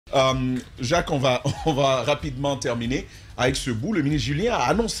Jacques, on va rapidement terminer avec ce bout. Le ministre Julien a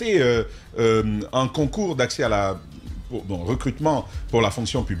annoncé un concours d'accès à la recrutement pour la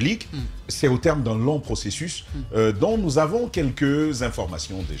fonction publique. C'est au terme d'un long processus dont nous avons quelques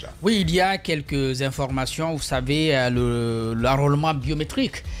informations déjà. Oui, il y a quelques informations. Vous savez, l'enrôlement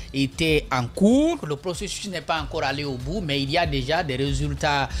biométrique était en cours. Le processus n'est pas encore allé au bout, mais il y a déjà des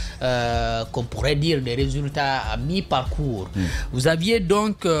résultats, qu'on pourrait dire des résultats à mi-parcours. Vous aviez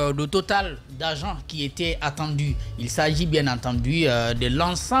donc le total d'agents qui était attendu. Il s'agit bien entendu de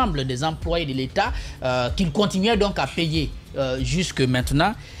l'ensemble des employés de l'État qu'ils continuaient donc à payer jusque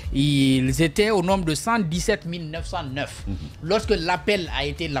maintenant. Ils étaient au nombre de 117 909. Lorsque l'appel a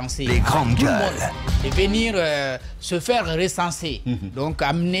été lancé, les grandes tout le gueules monde de venir se faire recenser. Donc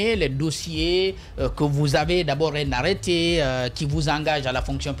amener les dossiers que vous avez d'abord un arrêté qui vous engage à la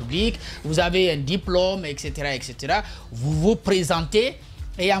fonction publique, vous avez un diplôme, etc., etc. Vous vous présentez.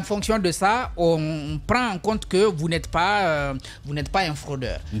 Et en fonction de ça, on prend en compte que vous n'êtes pas un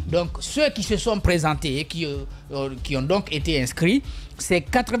fraudeur. Donc, ceux qui se sont présentés et qui ont donc été inscrits, c'est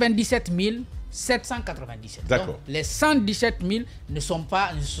 97 797. D'accord. Donc, les 117 000 ne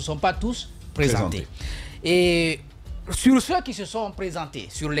se sont pas tous présentés. Et sur ceux qui se sont présentés,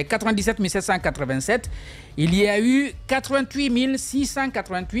 sur les 97 787, il y a eu 88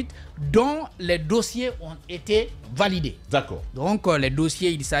 688 dont les dossiers ont été validés. D'accord. Donc, les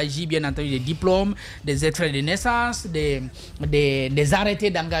dossiers, il s'agit bien entendu des diplômes, des extraits de naissance, des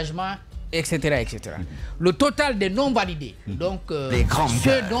arrêtés d'engagement, etc. etc. Le total des non validés, donc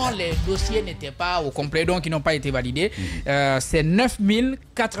ceux dont les dossiers n'étaient pas au complet, donc qui n'ont pas été validés, c'est 9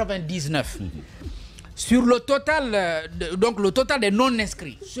 099. Sur le total, donc le total des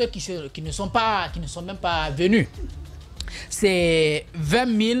non-inscrits, ceux qui ne sont même pas venus, c'est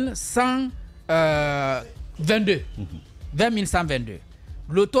 20 122. 20 122.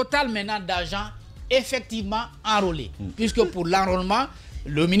 Le total maintenant d'agents effectivement enrôlés, puisque pour l'enrôlement,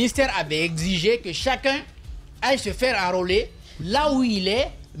 le ministère avait exigé que chacun aille se faire enrôler là où il est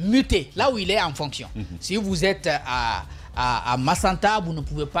muté, là où il est en fonction. Si vous êtes à Massanta, vous ne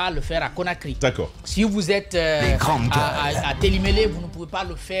pouvez pas le faire à Conakry. D'accord. Si vous êtes à Télimélé, vous ne pouvez pas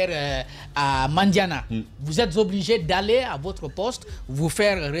le faire à Mandiana. Vous êtes obligé d'aller à votre poste, vous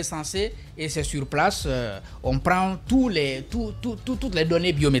faire recenser et c'est sur place. On prend toutes les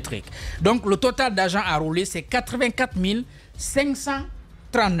données biométriques. Donc le total d'agents enrôlés, c'est 84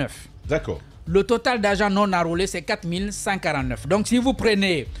 539. D'accord. Le total d'agents non enrôlés, c'est 4 149. Donc si vous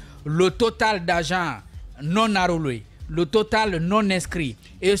prenez le total d'agents non enrôlés, le total non inscrit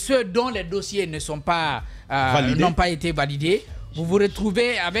et ceux dont les dossiers n'ont pas été validés, vous vous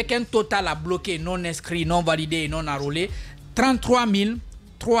retrouvez avec un total à bloquer non inscrit, non validé et non enrôlé, 33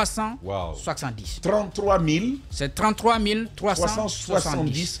 370. 33 000. C'est 33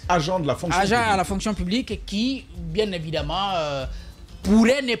 370 agents de la fonction publique. Agents à la fonction publique qui, bien évidemment,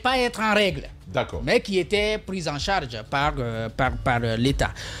 pourraient ne pas être en règle. D'accord. Mais qui étaient pris en charge par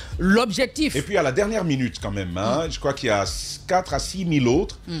l'État. L'objectif... Et puis à la dernière minute quand même, je crois qu'il y a 4 à 6 000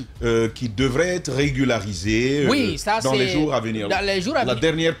 autres qui devraient être régularisés dans les jours à venir. Dans les jours à venir. La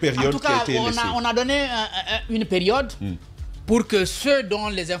dernière période en tout cas, qui a été laissée. On a donné une période pour que ceux dont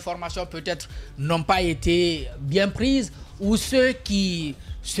les informations peut-être n'ont pas été bien prises ou ceux qui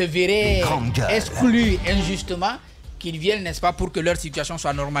se verraient exclus injustement, qu'ils viennent, n'est-ce pas, pour que leur situation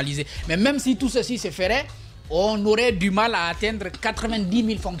soit normalisée. Mais même si tout ceci se ferait, on aurait du mal à atteindre 90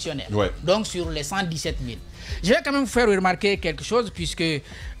 000 fonctionnaires. Donc sur les 117 000. Je vais quand même vous faire remarquer quelque chose, puisque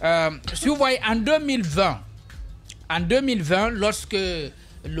si vous voyez en 2020, lorsque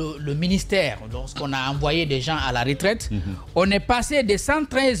le ministère, lorsqu'on a envoyé des gens à la retraite, on est passé de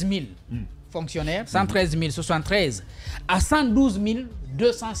 113 000 fonctionnaires, 113 073 à 112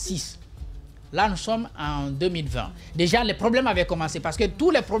 206. Là, nous sommes en 2020. Déjà, les problèmes avaient commencé parce que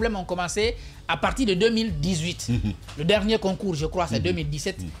tous les problèmes ont commencé à partir de 2018. Le dernier concours, je crois, c'est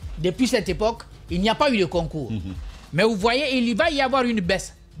 2017. Depuis cette époque, il n'y a pas eu de concours. Mais vous voyez, il va y avoir une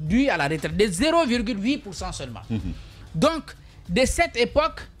baisse due à la retraite de 0,8% seulement. Donc, de cette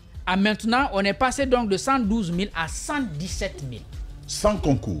époque à maintenant, on est passé donc de 112 000 à 117 000. Sans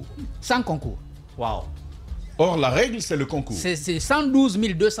concours. Sans concours. Waouh. Or, la règle, c'est le concours. C'est 112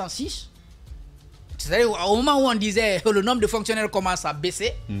 206. C'est-à-dire au moment où on disait que le nombre de fonctionnaires commence à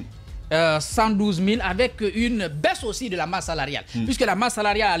baisser, 112 000 avec une baisse aussi de la masse salariale. Puisque la masse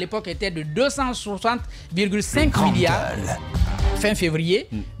salariale à l'époque était de 260,5 milliards fin février.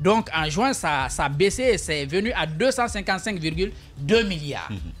 Donc en juin, ça a baissé et c'est venu à 255,2 milliards.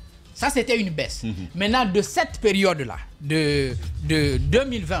 Ça, c'était une baisse. Maintenant, de cette période-là, de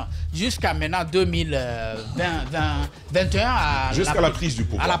 2020 jusqu'à maintenant 2021, jusqu'à la prise du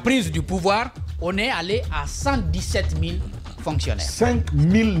pouvoir. À la prise du pouvoir, on est allé à 117 000 fonctionnaires. 5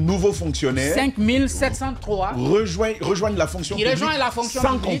 000 nouveaux fonctionnaires. 5 703 rejoignent la fonction publique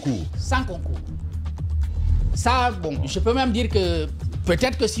sans concours. Sans concours. Ça, bon, je peux même dire que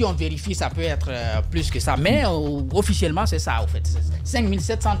peut-être que si on vérifie, ça peut être plus que ça. Mais officiellement, c'est ça, en fait. 5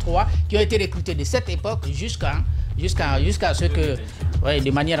 703 qui ont été recrutés de cette époque jusqu'à ce que... Oui,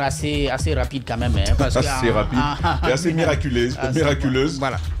 de manière assez rapide quand même. Hein, parce assez rapide et assez miraculeuse.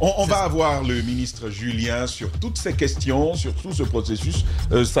 Voilà. On va avoir le ministre Julien sur toutes ces questions, sur tout ce processus.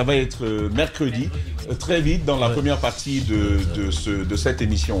 Ça va être mercredi, très vite, dans la première partie de cette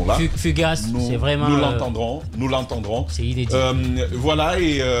émission-là. Fugace, c'est vraiment... Nous l'entendrons. C'est inédit. Voilà,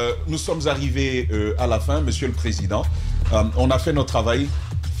 et nous sommes arrivés à la fin, Monsieur le Président. On a fait notre travail,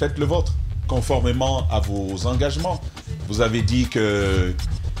 faites le vôtre, conformément à vos engagements. Vous avez dit qu'il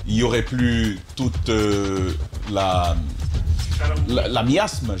n'y aurait plus toute la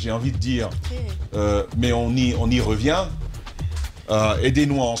miasme, j'ai envie de dire. Mais on y revient.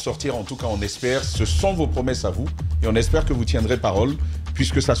 Aidez-nous à en sortir, en tout cas on espère. Ce sont vos promesses à vous et on espère que vous tiendrez parole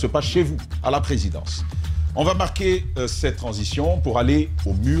puisque ça se passe chez vous, à la présidence. On va marquer cette transition pour aller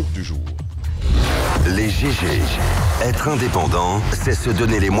au mur du jour. Les GG. Être indépendant, c'est se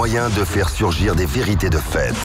donner les moyens de faire surgir des vérités de fait.